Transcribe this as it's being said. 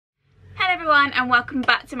everyone and welcome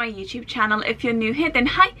back to my YouTube channel. If you're new here then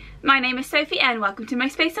hi, my name is Sophie and welcome to my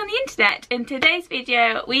space on the internet. In today's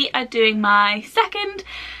video we are doing my second,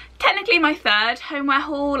 technically my third homeware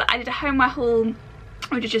haul. I did a homeware haul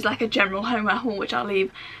which is just like a general homeware haul which I'll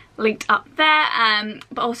leave linked up there,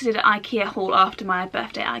 but also did an IKEA haul after my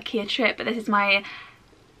birthday IKEA trip. But this is my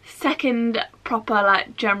second proper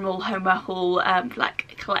like general homeware haul,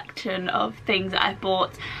 like collection of things that I've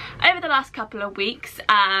bought over the last couple of weeks.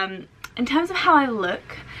 In terms of how I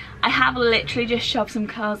look, I have literally just shoved some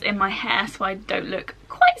curls in my hair so I don't look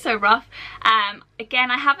quite so rough.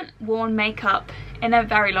 Again, I haven't worn makeup in a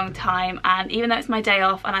very long time, and even though it's my day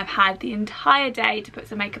off and I've had the entire day to put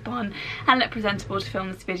some makeup on and look presentable to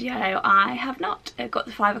film this video, I have not. It got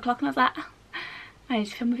to 5 o'clock and I was like, I need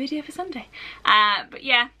to film a video for Sunday. But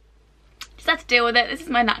yeah, just had to deal with it. This is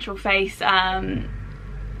my natural face.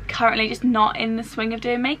 Currently just not in the swing of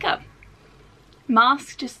doing makeup.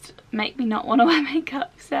 Masks just make me not want to wear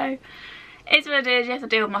makeup, so it's what it is. You have to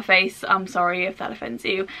deal with my face. I'm sorry if that offends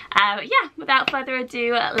you. But yeah, without further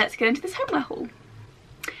ado, let's get into this homeware haul.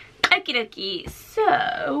 Okie dokie,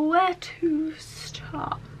 so where to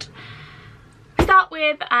start? Start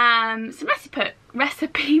with some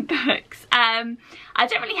recipe books. I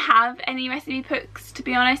don't really have any recipe books, to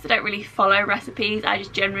be honest. I don't really follow recipes. I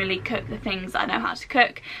just generally cook the things I know how to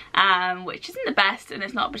cook, which isn't the best, and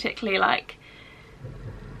it's not particularly like,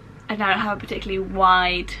 I don't have a particularly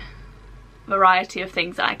wide variety of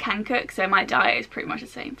things that I can cook, so my diet is pretty much the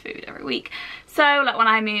same food every week. So like when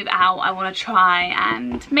I move out, I want to try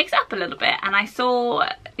and mix up a little bit, and I saw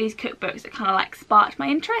these cookbooks that kind of like sparked my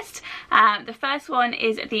interest. The first one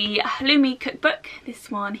is the halloumi cookbook. This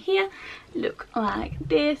one here look like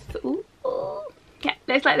this. Ooh. Yeah,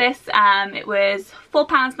 looks like this. It was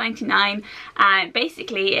 £4.99, and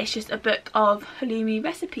basically it's just a book of halloumi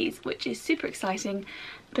recipes, which is super exciting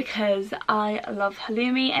because I love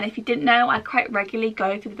halloumi. And if you didn't know, I quite regularly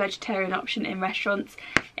go for the vegetarian option in restaurants.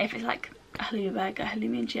 If it's like a halloumi burger,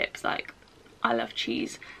 halloumi and chips, like I love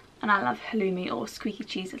cheese and I love halloumi, or squeaky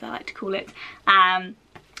cheese as I like to call it. So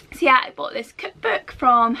yeah, I bought this cookbook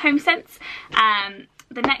from HomeSense.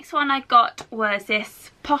 The next one I got was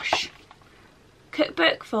this Posh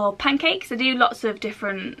cookbook for pancakes. I do lots of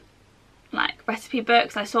different like recipe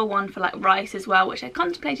books. I saw one for like rice as well, which I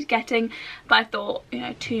contemplated getting, but I thought, you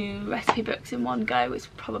know, 2 recipe books in one go is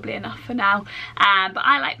probably enough for now. But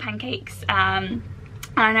I like pancakes, and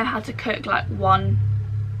I know how to cook like one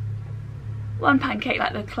pancake,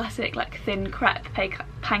 like the classic like thin crepe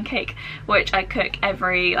pancake, which I cook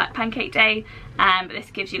every like pancake day. But this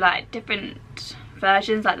gives you like different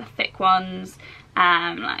versions, like the thick ones,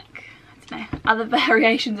 like other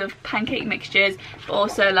variations of pancake mixtures, but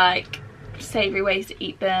also like savoury ways to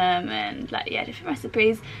eat them, and like yeah, different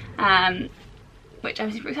recipes, which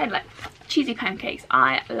I'm super excited. Like cheesy pancakes,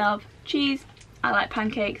 I love cheese, I like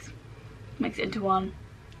pancakes, mix it into one,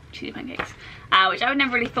 cheesy pancakes, which I would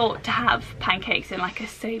never really thought to have pancakes in like a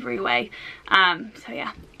savoury way. So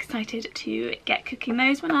yeah, excited to get cooking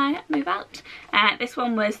those when I move out. This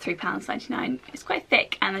one was £3.99. It's quite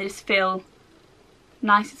thick and they just feel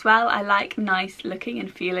nice as well. I like nice looking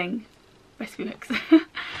and feeling recipe books.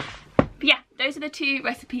 But yeah, those are the 2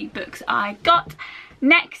 recipe books I got.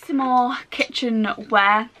 Next, some more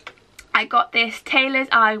kitchenware. I got this Taylor's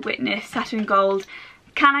Eyewitness Satin Gold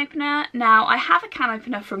can opener. Now I have a can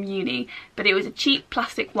opener from uni, but it was a cheap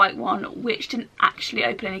plastic white one which didn't actually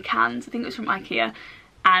open any cans. I think it was from IKEA,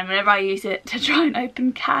 and whenever I use it to try and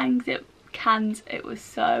open cans, it was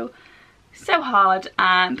so hard.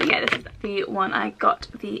 But yeah, this is the one I got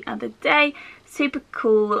the other day. Super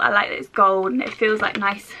cool. I like that it's gold and it feels like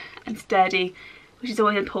nice and sturdy, which is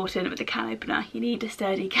always important with a can opener. You need a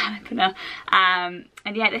sturdy can opener. And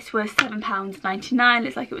yeah, this was £7.99.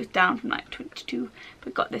 Looks like it was down from like 22,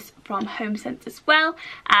 but got this from HomeSense as well.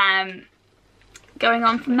 Going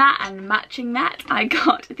on from that and matching that, I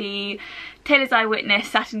got the Taylor's Eyewitness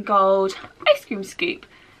Satin Gold ice cream scoop.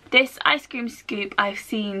 This ice cream scoop I've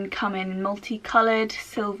seen come in multicoloured,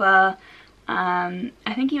 silver,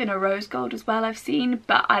 I think even a rose gold as well I've seen,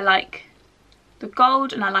 but I like the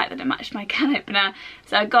gold and I like that it matched my can opener.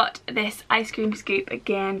 So I got this ice cream scoop.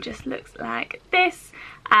 Again, just looks like this.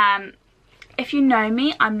 If you know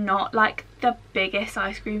me, I'm not like the biggest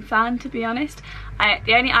ice cream fan, to be honest.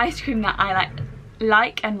 The only ice cream that I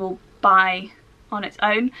like and will buy on its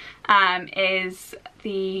own is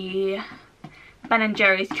the Ben &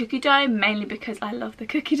 Jerry's cookie dough, mainly because I love the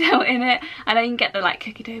cookie dough in it. I know you can get the like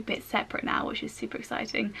cookie dough bits separate now, which is super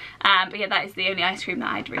exciting. But yeah, that is the only ice cream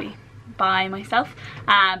that I'd really buy myself.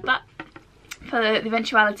 But for the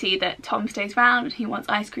eventuality that Tom stays round and he wants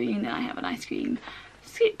ice cream, then I have an ice cream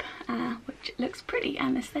scoop, which which looks pretty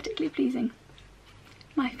and aesthetically pleasing.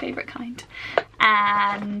 My favourite kind.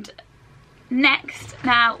 And next,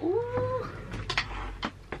 now, ooh,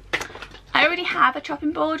 I already have a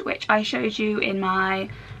chopping board, which I showed you in my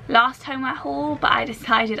last homeware haul, but I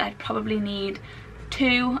decided I'd probably need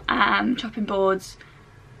 2 chopping boards.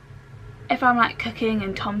 If I'm like cooking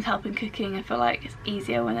and Tom's helping cooking, I feel like it's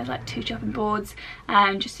easier when there's like 2 chopping boards,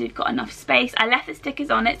 just so you've got enough space. I left the stickers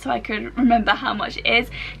on it so I could remember how much it is,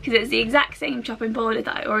 because it's the exact same chopping board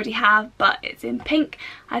that I already have, but it's in pink.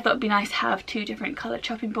 I thought it'd be nice to have 2 different coloured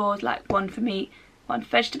chopping boards, like one for meat, one for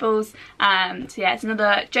vegetables. So yeah, it's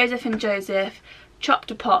another Joseph and Joseph chop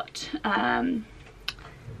to pot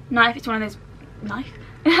knife. It's one of those knife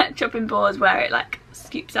chopping boards where it like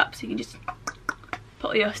scoops up so you can just put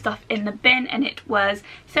all your stuff in the bin, and it was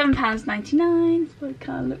 £7.99. That's what it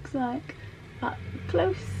kind of looks like up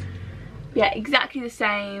close. Yeah, exactly the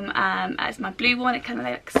same as my blue one. It kind of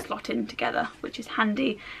like slot in together, which is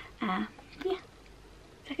handy. Yeah,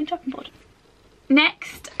 second chopping board.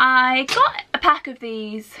 Next, I got a pack of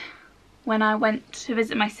these when I went to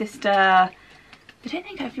visit my sister. I don't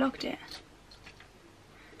think I vlogged it.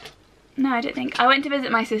 No, I don't think. I went to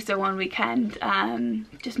visit my sister one weekend.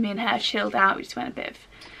 Just me and her chilled out. We just went a bit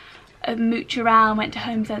of mooch around, went to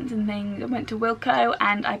HomeSense and things, and went to Wilko,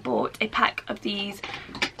 and I bought a pack of these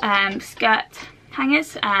skirt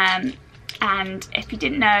hangers. And if you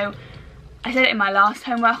didn't know, I said it in my last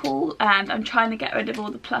homeware haul, I'm trying to get rid of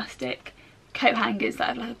all the plastic coat hangers that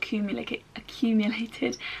I've like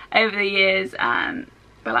accumulated over the years, by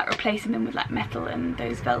like replacing them with like metal and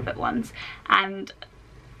those velvet ones. And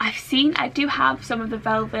I do have some of the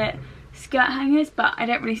velvet skirt hangers, but I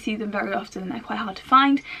don't really see them very often and they're quite hard to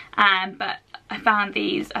find. But I found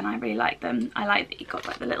these and I really like them. I like that you've got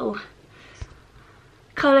like the little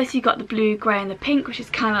colours. You've got the blue, grey and the pink, which is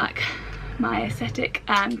kind of like my aesthetic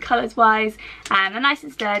colours wise. They're nice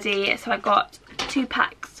and sturdy, so I got 2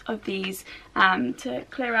 packs of these to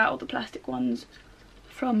clear out all the plastic ones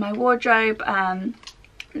from my wardrobe.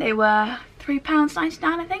 They were £3.99,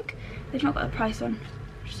 I think. They've not got the price on,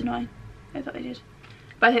 which is annoying. I thought they did,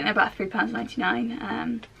 but I think they're about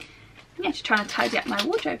 £3.99. Yeah, just trying to tidy up my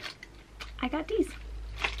wardrobe. I got these.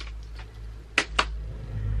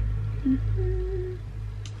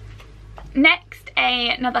 Next,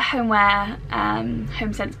 another homeware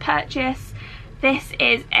HomeSense purchase. This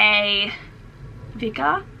is a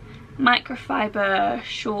Vigar Microfibre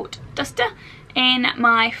short duster. In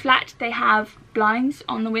my flat they have blinds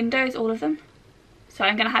on the windows, all of them, so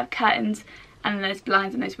I'm going to have curtains and there's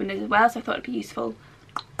blinds on those windows as well, so I thought it'd be useful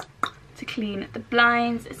to clean the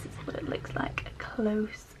blinds. This is what it looks like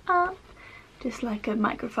close up, just like a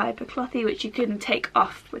microfiber clothy, which you can take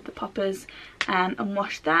off with the poppers and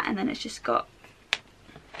wash that, and then it's just got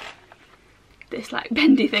this like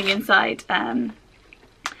bendy thing inside.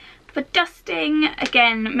 For dusting,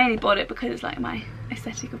 again, mainly bought it because it's like my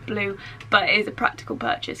aesthetic of blue, but it is a practical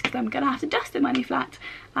purchase because I'm gonna have to dust in my new flat.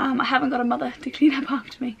 I haven't got a mother to clean up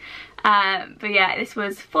after me. But yeah, this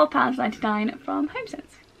was £4.99 from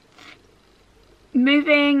HomeSense.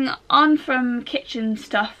 Moving on from kitchen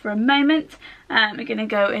stuff for a moment, we're gonna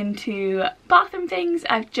go into bathroom things.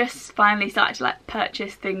 I've just finally started to like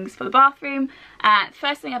purchase things for the bathroom. The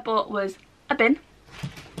first thing I bought was a bin.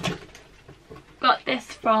 Got this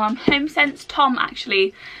from HomeSense. Tom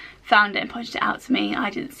actually found it and pointed it out to me. I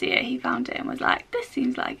didn't see it. He found it and was like, this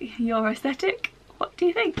seems like your aesthetic. What do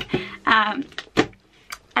you think? And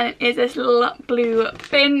it is this little blue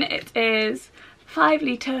bin. It is 5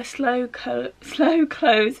 litre slow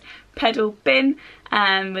close pedal bin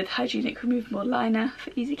with hygienic removable liner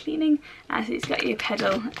for easy cleaning. So it's got your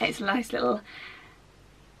pedal. It's a nice little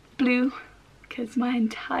blue because my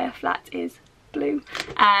entire flat is blue.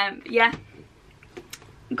 Yeah.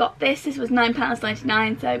 Got this. This was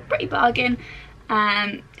 £9.99, so pretty bargain.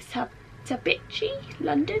 Tabichi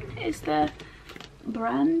London is the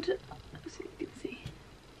brand. Let's see if you can see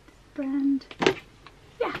brand.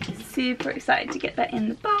 Yeah, super excited to get that in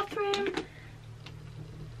the bathroom.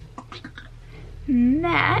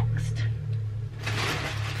 Next,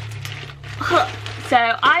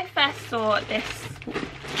 so I first saw this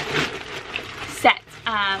set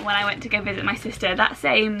when I went to go visit my sister. That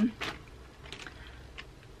same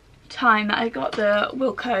time that I got the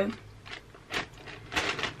Wilko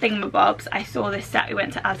thingamabobs, I saw this set. We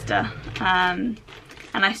went to Asda and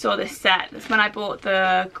I saw this set. That's when I bought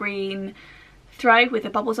the green throw with the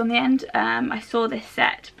bubbles on the end. I saw this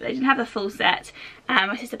set, but they didn't have the full set.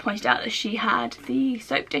 My sister pointed out that she had the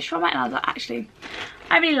soap dish from it, and I was like, actually,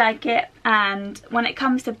 I really like it. And when it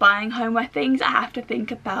comes to buying homeware things, I have to think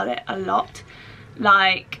about it a lot.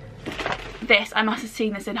 Like, this, I must have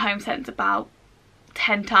seen this in HomeSense about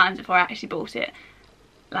 10 times before I actually bought it.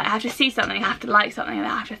 Like, I have to see something, I have to like something, and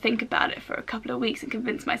I have to think about it for a couple of weeks and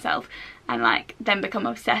convince myself, and like then become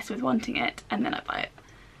obsessed with wanting it, and then I buy it.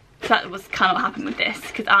 So that was kind of what happened with this,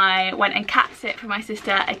 because I went and cat sit for my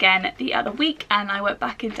sister again the other week, and I went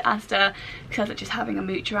back into Asda because I was like, just having a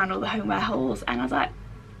mooch around all the homeware hauls, and I was like,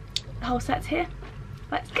 the whole set's here,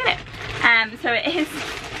 let's get it. So it is,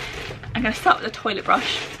 I'm going to start with a toilet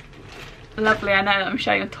brush. Lovely, I know that I'm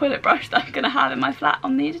showing a toilet brush that I'm going to have in my flat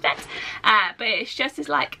on the internet, but it's just this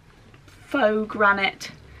like faux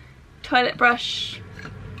granite toilet brush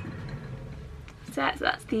set. So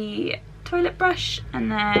that's the toilet brush, and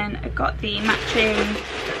then I've got the matching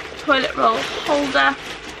toilet roll holder.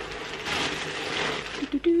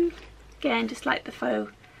 Again, just like the faux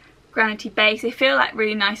granity base. They feel like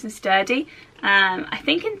really nice and sturdy. I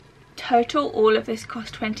think in total all of this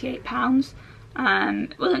cost £28.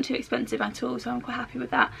 It wasn't too expensive at all, so I'm quite happy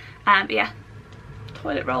with that. But yeah,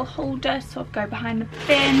 toilet roll holder, so I'll go behind the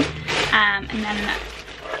bin, and then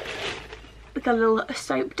like a little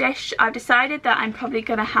soap dish. I've decided that I'm probably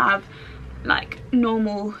gonna have like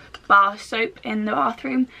normal bar soap in the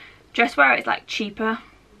bathroom, just where it's like cheaper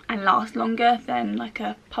and lasts longer than like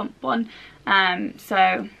a pump one.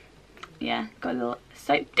 So yeah, got a little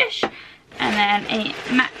soap dish, and then a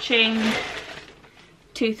matching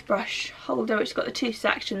toothbrush holder, which has got the two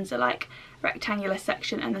sections, the like rectangular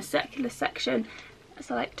section and the circular section.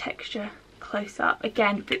 So like texture close up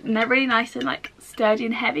again, and they're really nice and like sturdy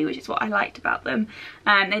and heavy, which is what I liked about them.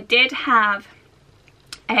 They did have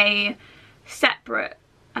a separate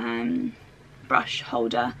brush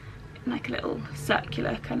holder, like a little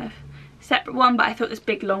circular kind of separate one, but I thought this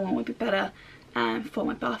big long one would be better for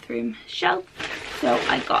my bathroom shelf, so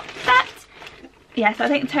I got that. Yeah, so I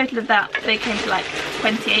think the total of that, they came to like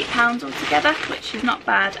 £28 altogether, which is not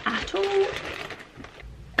bad at all.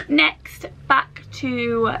 Next, back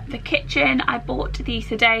to the kitchen. I bought these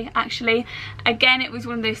today, actually. Again, it was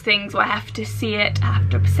one of those things where I have to see it, I have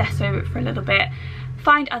to obsess over it for a little bit,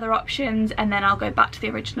 find other options, and then I'll go back to the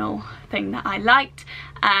original thing that I liked.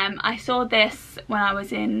 I saw this when I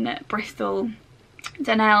was in Bristol,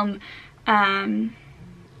 Dunelm,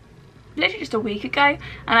 literally just a week ago,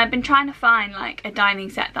 and I've been trying to find like a dining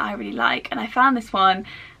set that I really like, and I found this one,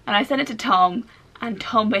 and I sent it to Tom, and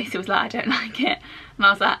Tom basically was like, I don't like it, and I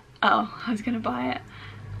was like, oh, I was gonna buy it.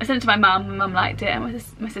 I sent it to my mum, my mum liked it, and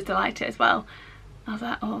my sister liked it as well. I was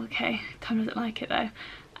like, oh, okay, Tom doesn't like it though.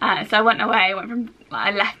 So I went away,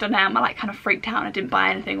 I left Dunelm, I like kind of freaked out and I didn't buy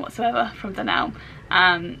anything whatsoever from Dunelm.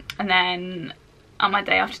 And then on my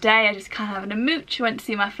day off today, I just kind of having a mooch, went to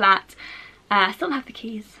see my flat. I still don't have the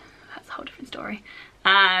keys, that's a whole different story.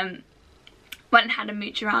 Went and had a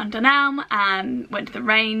mooch around Dunelm, and went to the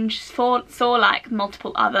range, saw like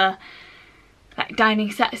multiple other like dining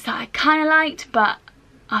sets that I kind of liked, but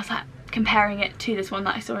I was like comparing it to this one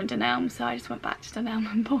that I saw in Dunelm, so I just went back to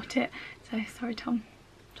Dunelm and bought it. So sorry Tom,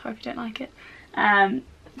 sorry if you don't like it.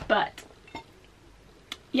 But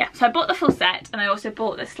yeah, so I bought the full set, and I also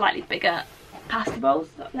bought the slightly bigger pasta bowls.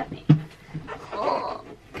 So let me, oh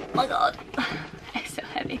my god, it's so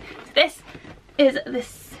heavy. So this is the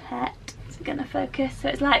set. It's gonna focus. So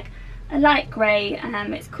it's like a light grey,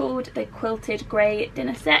 it's called the quilted grey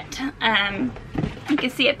dinner set. You can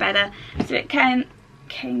see it better. So it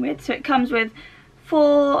comes with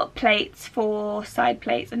 4 plates, 4 side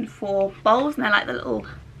plates, and 4 bowls, and they're like the little,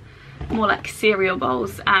 more like cereal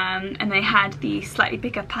bowls. And they had the slightly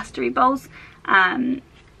bigger pastery bowls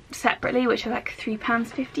separately, which are like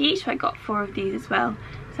 £3.50 each. So I got 4 of these as well.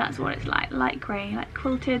 So that's what it's like, light grey, like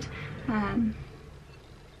quilted.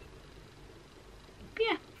 But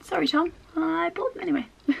yeah, sorry Tom, I bought them anyway.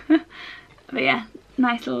 But yeah,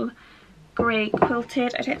 nice little grey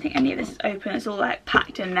quilted. I don't think any of this is open, it's all like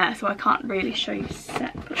packed in there, so I can't really show you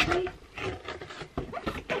separately.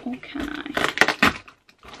 Or can I?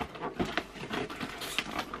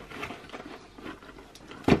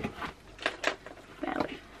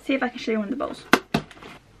 Barely. See if I can show you one of the bowls.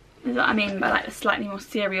 This is what I mean by like the slightly more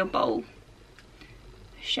cereal bowl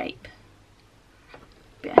shape.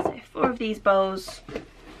 But yeah, so 4 of these bowls,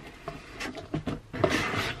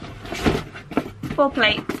 4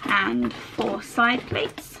 plates and 4 side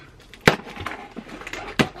plates.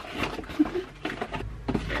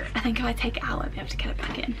 I think if I take it out I'll be able to get it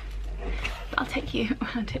back in, but I'll take you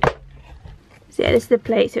around it. So yeah, this is the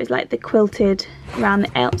plate, so it's like the quilted around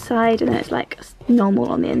the outside, and then it's like normal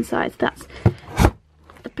on the inside. So that's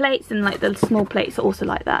the plates, and like the small plates are also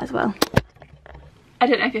like that as well. I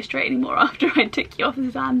don't know if you're straight anymore after I took you off the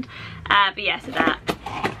stand. But yeah, so that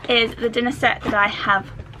is the dinner set that I have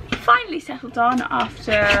finally settled on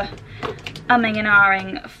after umming and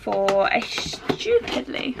ahhing for a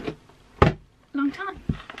stupidly long time.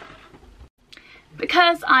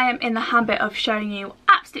 Because I am in the habit of showing you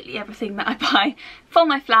absolutely everything that I buy for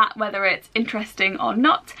my flat, whether it's interesting or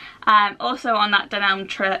not. Also on that Dunelm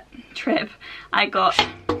trip, I got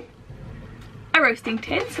a roasting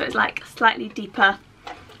tin, so it's like a slightly deeper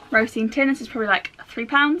roasting tin. This is probably like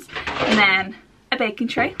 £3, and then a baking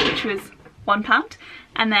tray, which was £1,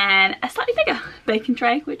 and then a slightly bigger baking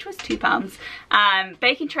tray, which was £2.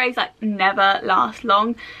 Baking trays like never last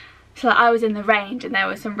long. So like, I was in the range and there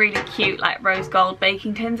were some really cute like rose gold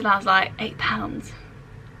baking tins, and I was like, £8.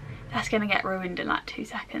 That's gonna get ruined in like 2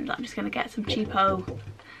 seconds. I'm just gonna get some cheapo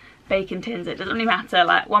baking tins. It doesn't really matter,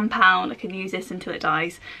 like £1, I can use this until it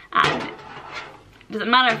dies, and it doesn't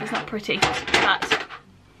matter if it's not pretty, but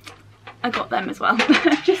I got them as well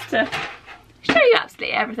just to show you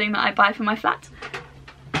absolutely everything that I buy for my flat.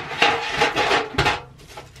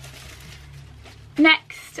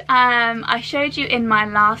 Next, I showed you in my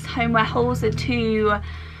last homeware hauls the 2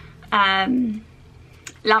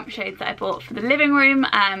 lampshades that I bought for the living room,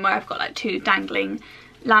 where I've got like 2 dangling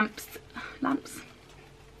lights.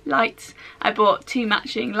 I bought 2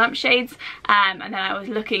 matching lampshades, and then I was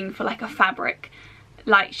looking for like a fabric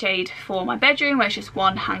light shade for my bedroom, where it's just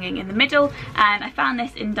one hanging in the middle, and I found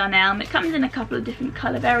this in Dunelm. It comes in a couple of different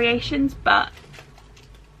colour variations, but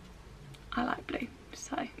I like blue,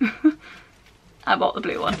 so I bought the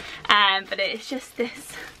blue one. But it's just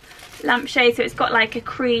this lampshade, so it's got like a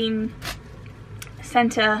cream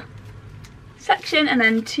centre section and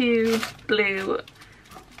then 2 blue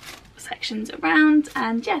sections around,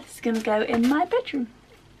 and yeah, this is going to go in my bedroom.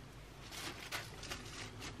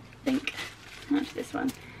 I think, how much is this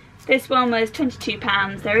one? This one was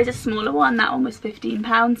 £22. There is a smaller one, that one was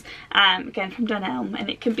 £15, again from Dunelm, and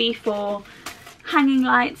it can be for hanging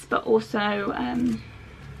lights but also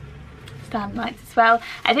stand lights as well.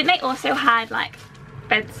 I think they also had like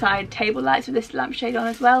bedside table lights with this lampshade on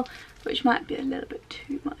as well, which might be a little bit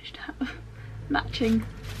too much to have matching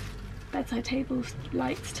bedside table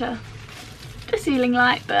lights to the ceiling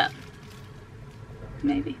light, but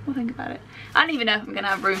maybe we'll think about it. I don't even know if I'm gonna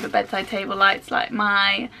have room for bedside table lights. Like,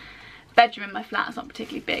 my bedroom in my flat is not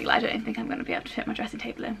particularly big. Like, I don't even think I'm gonna be able to fit my dressing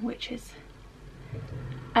table in, which is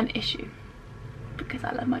an issue because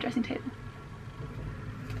I love my dressing table.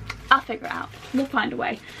 I'll figure it out, we'll find a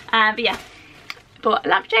way. But yeah, bought a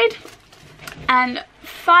lampshade. And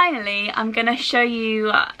finally, I'm gonna show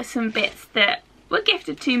you some bits that were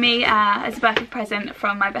gifted to me as a birthday present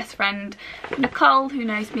from my best friend Nicole, who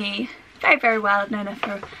knows me very, very well. I've known her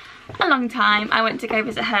for a long time. I went to go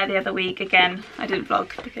visit her the other week. Again, I didn't vlog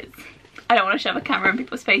because I don't want to shove a camera in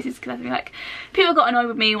people's faces, because I feel like people got annoyed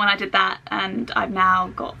with me when I did that, and I've now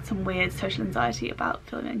got some weird social anxiety about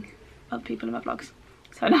filming other people in my vlogs,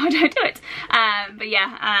 so now I don't do it. But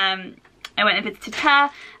yeah, I went and visited her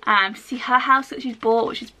to see her house that she's bought,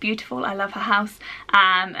 which is beautiful. I love her house.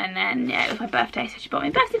 And then yeah, it was my birthday, so she bought me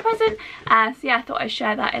a birthday present. So yeah, I thought I'd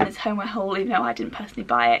share that in this homeware haul, even though I didn't personally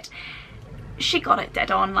buy it. She got it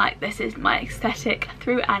dead on. Like, this is my aesthetic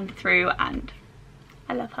through and through, and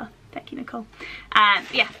I love her. Thank you, Nicole.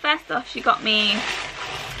 Yeah, first off, she got me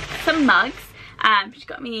some mugs. She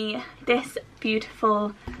got me this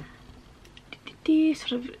beautiful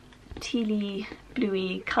sort of tealy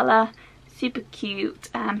bluey colour, super cute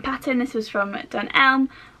pattern. This was from Dunelm.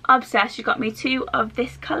 Obsessed. She got me 2 of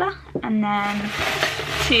this colour and then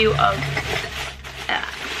 2 of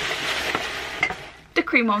the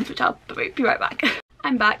cream ones, which I'll be right back.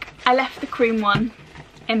 I'm back. I left the cream one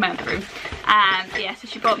in my other room. Yeah, so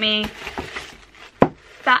she bought me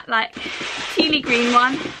that like tealy green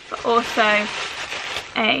one, but also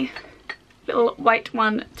a little white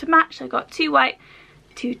one to match. So I got 2 white,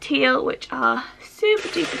 2 teal, which are super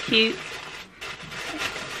duper cute.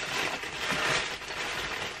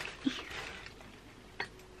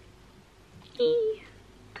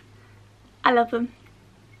 I love them.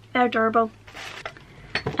 They're adorable.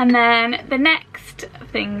 And then the next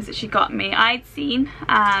things that she got me, I'd seen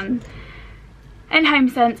in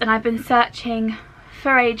HomeSense, and I've been searching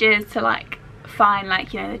for ages to like find,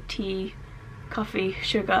 like, you know, the tea, coffee,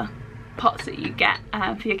 sugar pots that you get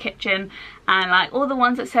for your kitchen, and like all the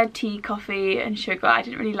ones that said tea, coffee and sugar I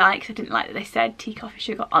didn't really like, because I didn't like that they said tea, coffee,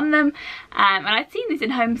 sugar on them. And I'd seen these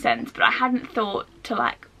in HomeSense, but I hadn't thought to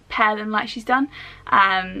like pair them like she's done.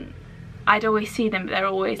 I'd always see them, but they're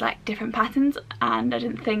always like different patterns, and I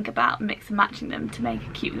didn't think about mix and matching them to make a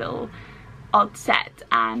cute little odd set,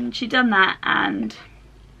 and she'd done that and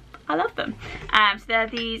I love them. So they're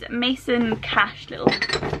these mason cash little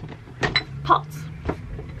pots.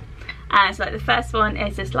 So like the first one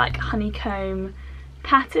is this like honeycomb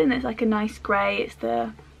pattern. It's like a nice grey. It's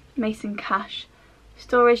the Mason Cash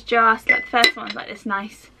storage jar. So like the first one's like this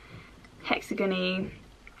nice hexagony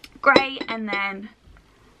grey, and then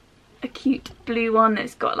a cute blue one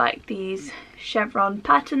that's got like these chevron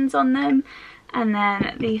patterns on them, and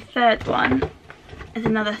then the third one is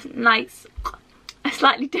another nice, a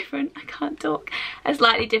slightly different, I can't talk, a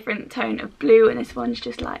slightly different tone of blue, and this one's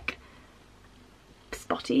just like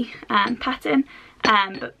spotty pattern,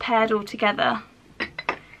 but paired all together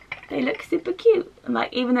they look super cute. And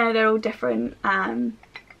like, even though they're all different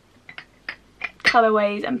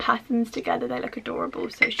colourways and patterns together, they look adorable.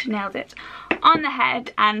 So she nailed it on the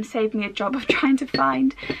head and saved me a job of trying to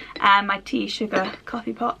find my tea, sugar,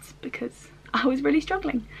 coffee pots, because I was really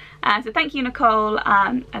struggling. So thank you, Nicole.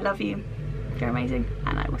 I love you. You're amazing,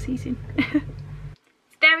 and I will see you soon.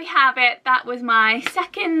 There we have it. That was my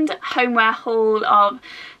second homeware haul of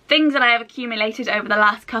things that I have accumulated over the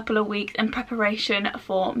last couple of weeks in preparation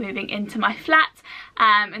for moving into my flat.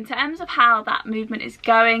 In terms of how that movement is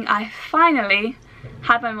going, I finally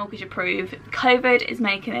had my mortgage approved. COVID is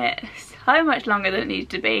making it so much longer than it needed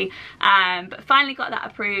to be, but finally got that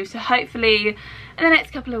approved. So hopefully in the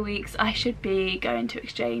next couple of weeks I should be going to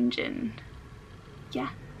exchange and yeah,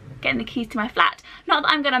 getting the keys to my flat. Not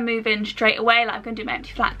that I'm going to move in straight away, like I'm going to do my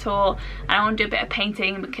empty flat tour, and I want to do a bit of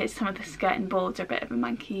painting because some of the skirting boards are a bit of a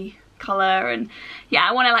manky colour, and yeah,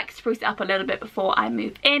 I want to like spruce it up a little bit before I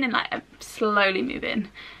move in, and like slowly move in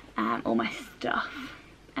all my stuff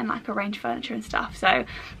and like arrange furniture and stuff. So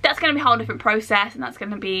that's going to be a whole different process, and that's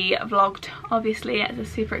going to be vlogged. Obviously it's a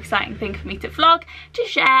super exciting thing for me to vlog, to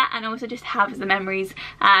share, and also just have as the memories.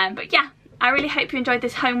 But yeah, I really hope you enjoyed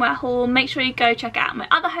this homeware haul. Make sure you go check out my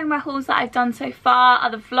other homeware hauls that I've done so far,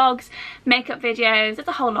 other vlogs, makeup videos. There's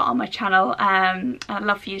a whole lot on my channel. I'd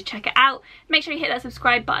love for you to check it out. Make sure you hit that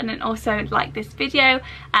subscribe button and also like this video.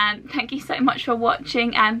 Thank you so much for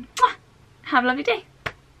watching, and have a lovely day.